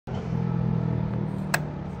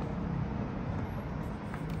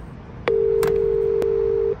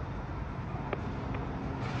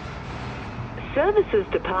Services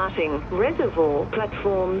departing Reservoir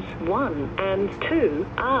platforms 1 and 2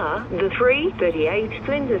 are the 338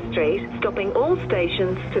 Flinders Street, stopping all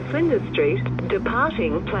stations to Flinders Street,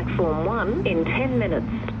 departing platform 1 in 10 minutes.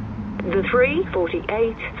 The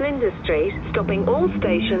 348 Flinders Street, stopping all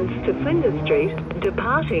stations to Flinders Street,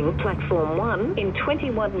 departing platform 1 in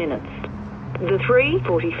 21 minutes. The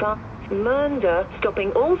 345 Mernda,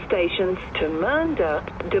 stopping all stations to Mernda,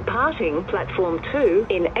 departing platform 2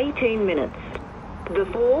 in 18 minutes. The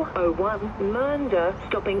 401 Mernda,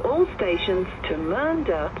 stopping all stations to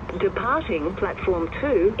Mernda, departing platform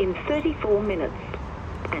 2 in 34 minutes.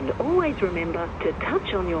 And always remember to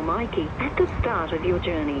touch on your Mikey at the start of your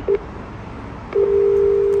journey.